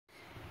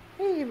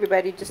Hey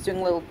everybody, just doing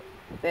a little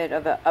bit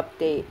of an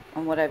update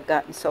on what I've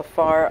gotten so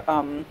far.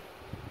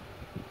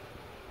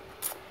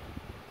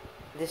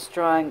 This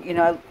drawing,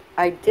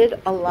 I did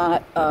a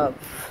lot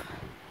of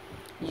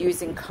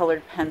using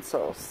colored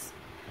pencils,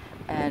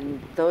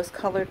 and those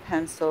colored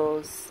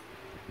pencils,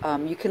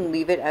 you can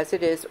leave it as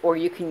it is, or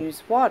you can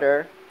use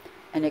water,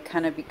 and it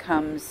kind of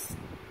becomes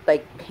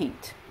like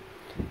paint.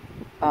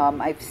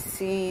 I've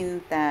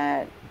seen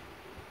that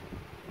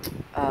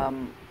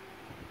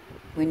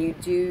when you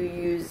do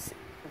use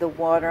the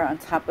water on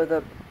top of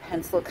the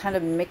pencil, it kind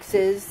of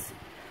mixes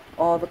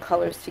all the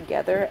colors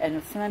together,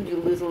 and sometimes you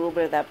lose a little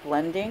bit of that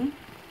blending.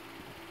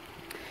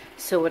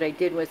 So what I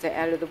did was I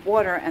added the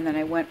water, and then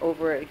I went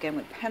over it again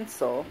with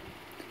pencil.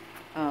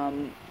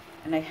 And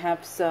I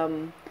have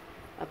some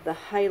of the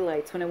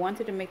highlights. When I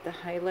wanted to make the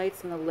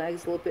highlights and the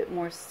legs a little bit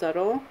more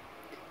subtle,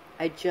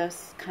 I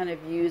just kind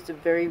of used a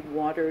very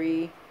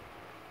watery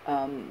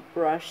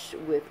brush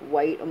with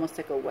white, almost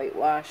like a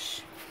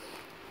whitewash.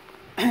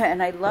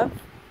 And I love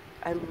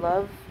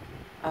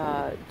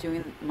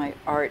doing my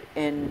art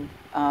in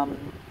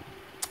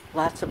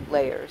lots of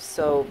layers.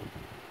 So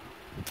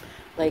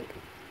like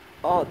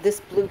this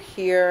blue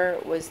here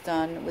was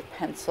done with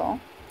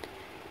pencil,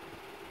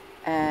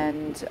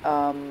 and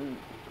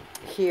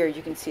here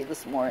you can see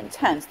this more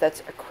intense.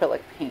 That's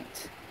acrylic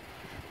paint,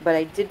 but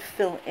I did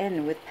fill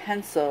in with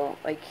pencil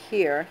like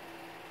here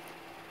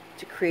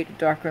to create a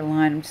darker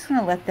line. I'm just going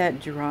to let that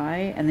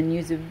dry and then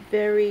use a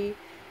very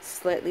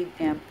slightly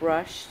damp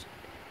brush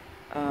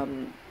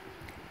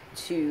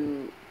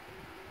to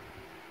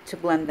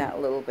blend that a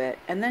little bit.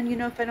 And then,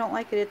 if I don't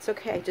like it, it's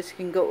okay. I just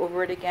can go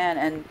over it again,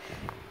 and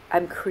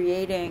I'm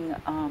creating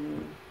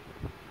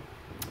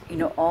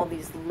all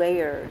these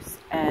layers.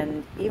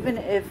 And even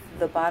if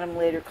the bottom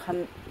layer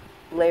comes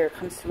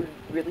through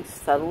really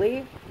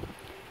subtly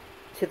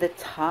to the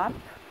top,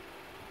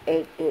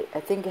 I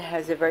think it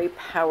has a very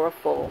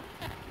powerful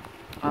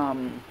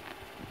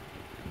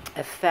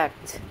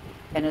effect.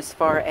 And as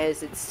far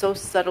as it's so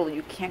subtle,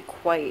 you can't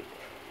quite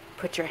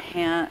put your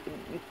hand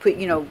put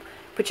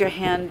your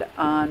hand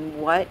on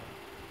what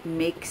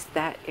makes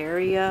that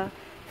area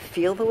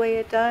feel the way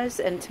it does.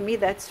 And to me,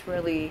 that's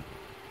really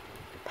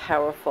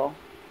powerful.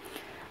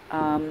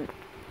 And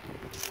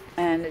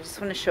I just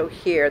want to show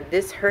here,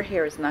 her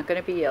hair is not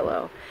going to be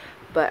yellow,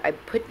 but I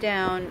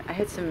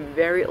had some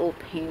very old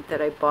paint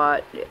that I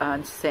bought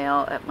on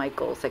sale at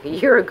Michael's like a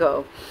year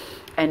ago,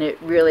 and it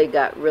really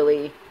got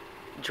really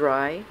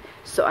dry.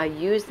 So I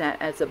used that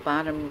as a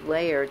bottom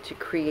layer to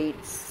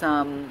create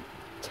some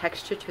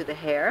texture to the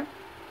hair.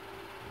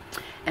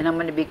 And I'm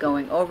going to be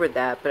going over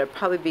that, but I'll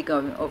probably be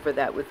going over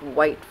that with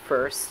white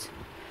first,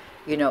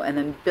 and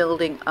then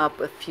building up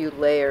a few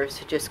layers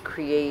to just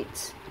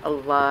create a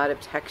lot of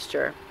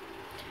texture.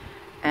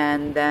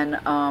 And then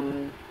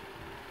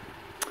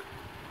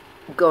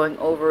going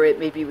over it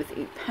maybe with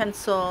a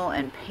pencil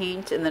and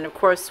paint. And then of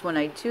course when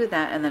I do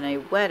that and then I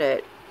wet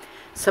it,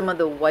 some of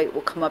the white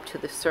will come up to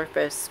the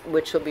surface,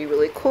 which will be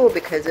really cool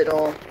because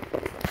it'll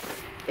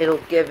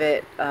give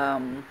it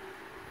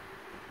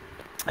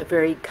a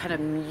very kind of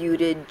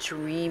muted,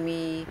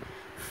 dreamy,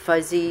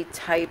 fuzzy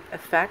type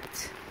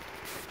effect.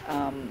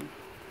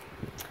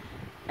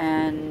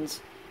 And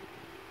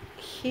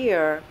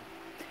here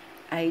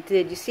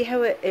you see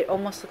how it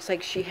almost looks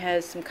like she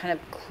has some kind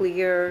of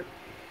clear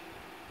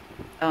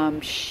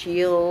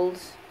shield.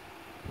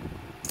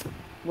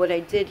 What I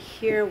did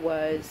here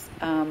was,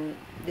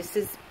 this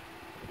is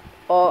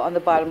all on the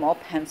bottom, all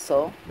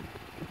pencil.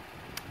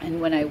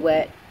 And when I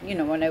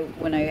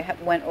when I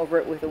went over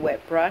it with a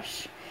wet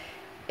brush,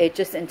 it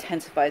just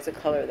intensifies the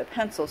color of the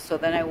pencil. So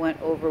then I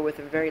went over with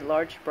a very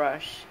large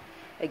brush,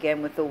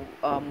 again with the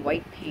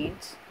white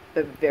paint,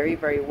 but very,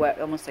 very wet,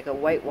 almost like a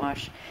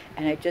whitewash.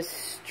 And I just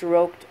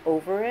stroked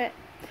over it,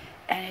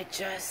 and it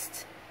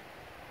just,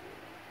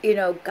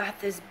 got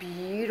this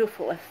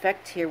beautiful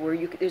effect here where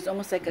there's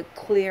almost like a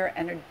clear,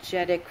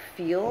 energetic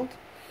field.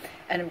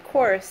 And of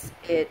course,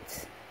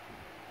 it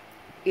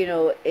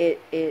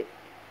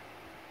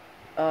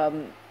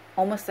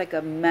almost like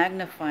a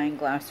magnifying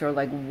glass or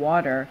like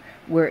water,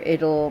 where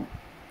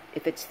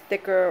if it's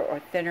thicker or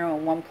thinner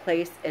in one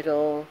place,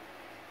 it'll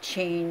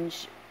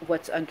change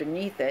what's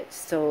underneath it.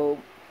 So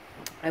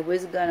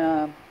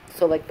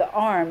so like the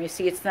arm, you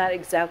see it's not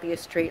exactly a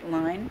straight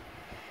line.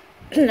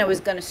 I was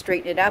gonna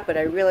straighten it out, but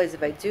I realized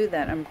if I do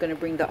that, I'm gonna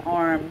bring the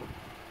arm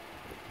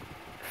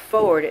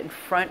forward in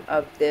front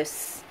of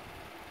this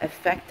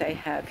effect I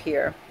have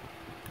here.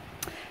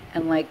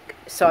 And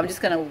so I'm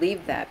just going to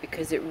leave that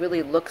because it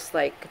really looks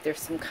like there's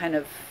some kind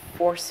of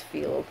force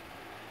field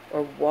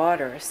or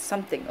water or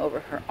something over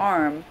her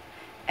arm,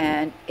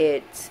 and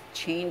it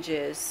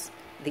changes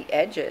the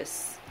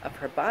edges of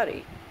her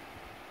body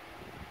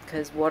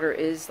because water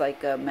is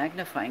like a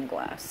magnifying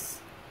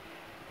glass,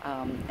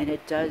 and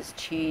it does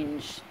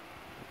change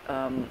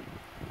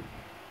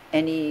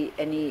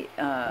any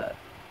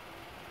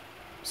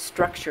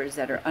structures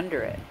that are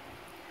under it.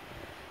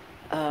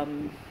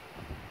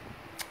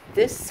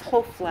 this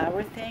whole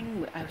flower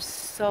thing, I was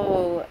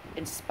so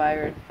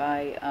inspired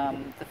by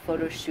the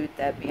photo shoot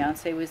that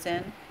Beyonce was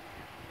in.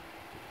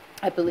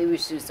 I believe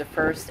she was the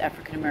first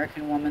African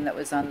American woman that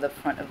was on the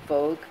front of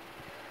Vogue.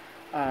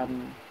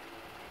 Um,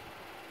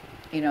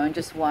 and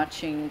just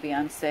watching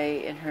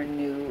Beyonce in her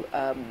new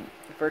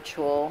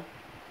virtual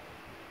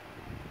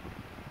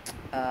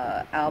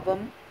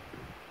album,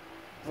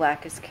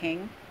 Black is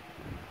King.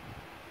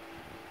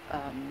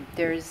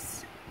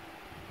 There's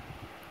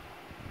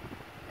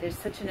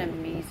such an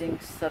amazing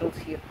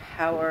subtlety of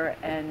power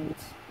and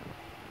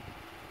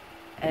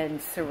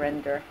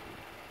surrender,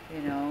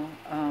 you know.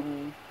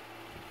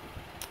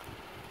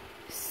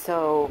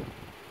 So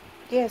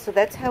yeah, so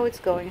that's how it's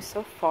going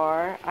so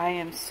far. I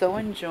am so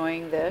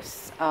enjoying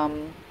this,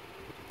 and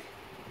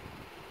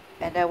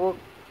I will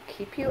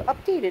keep you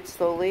updated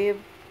slowly.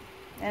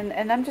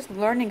 And I'm just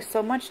learning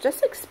so much,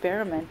 just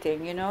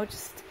experimenting,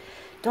 just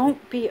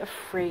don't be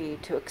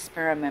afraid to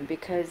experiment,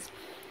 because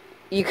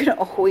you can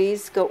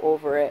always go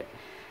over it.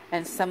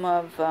 And some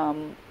of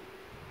the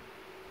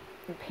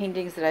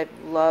paintings that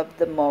I've loved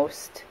the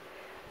most,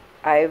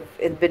 I've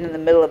been in the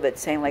middle of it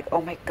saying like,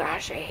 oh my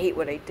gosh, I hate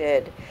what I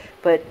did.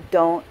 But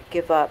don't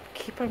give up.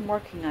 Keep on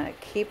working on it.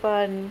 Keep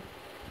on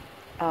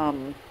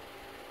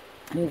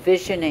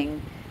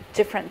envisioning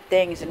different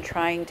things and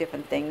trying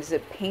different things.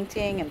 That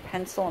painting and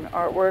pencil and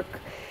artwork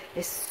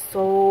is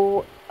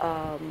so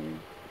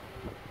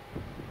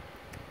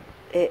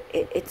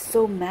it's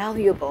so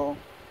malleable.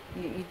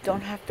 You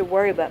don't have to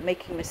worry about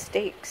making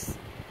mistakes.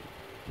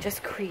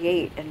 Just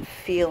create and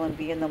feel and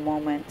be in the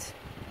moment.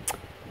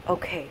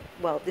 Okay,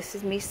 well, this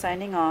is me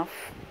signing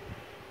off.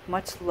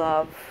 Much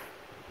love,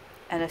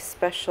 and a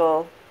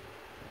special,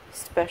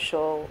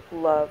 special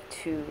love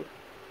to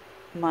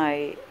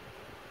my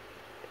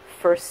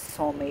first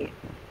soulmate,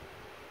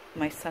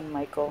 my son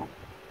Michael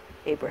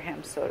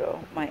Abraham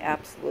Soto, my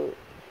absolute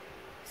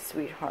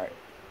sweetheart.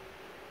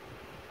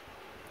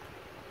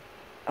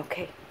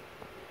 Okay.